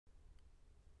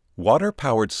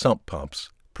Water-powered sump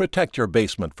pumps protect your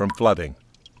basement from flooding.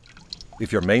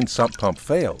 If your main sump pump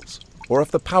fails, or if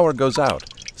the power goes out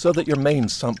so that your main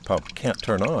sump pump can't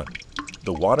turn on,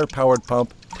 the water-powered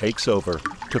pump takes over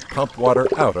to pump water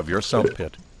out of your sump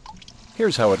pit.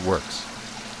 Here's how it works.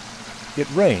 It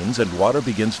rains and water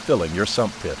begins filling your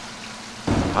sump pit.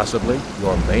 Possibly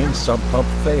your main sump pump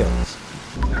fails,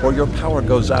 or your power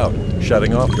goes out,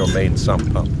 shutting off your main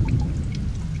sump pump.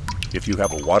 If you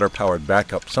have a water-powered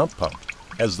backup sump pump,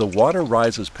 as the water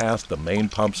rises past the main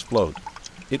pump's float,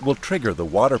 it will trigger the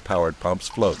water-powered pump's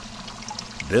float.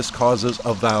 This causes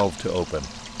a valve to open,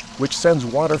 which sends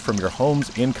water from your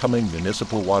home's incoming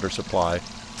municipal water supply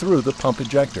through the pump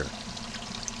ejector.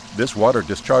 This water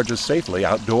discharges safely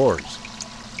outdoors.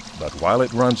 But while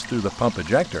it runs through the pump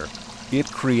ejector,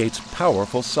 it creates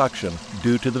powerful suction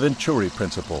due to the Venturi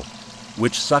principle,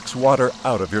 which sucks water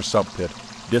out of your sump pit,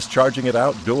 discharging it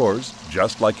outdoors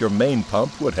just like your main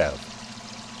pump would have.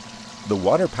 The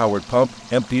water-powered pump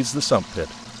empties the sump pit,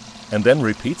 and then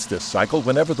repeats this cycle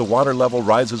whenever the water level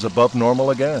rises above normal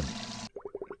again.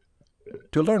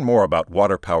 To learn more about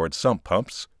water-powered sump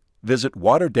pumps, visit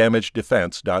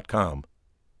waterdamagedefense.com.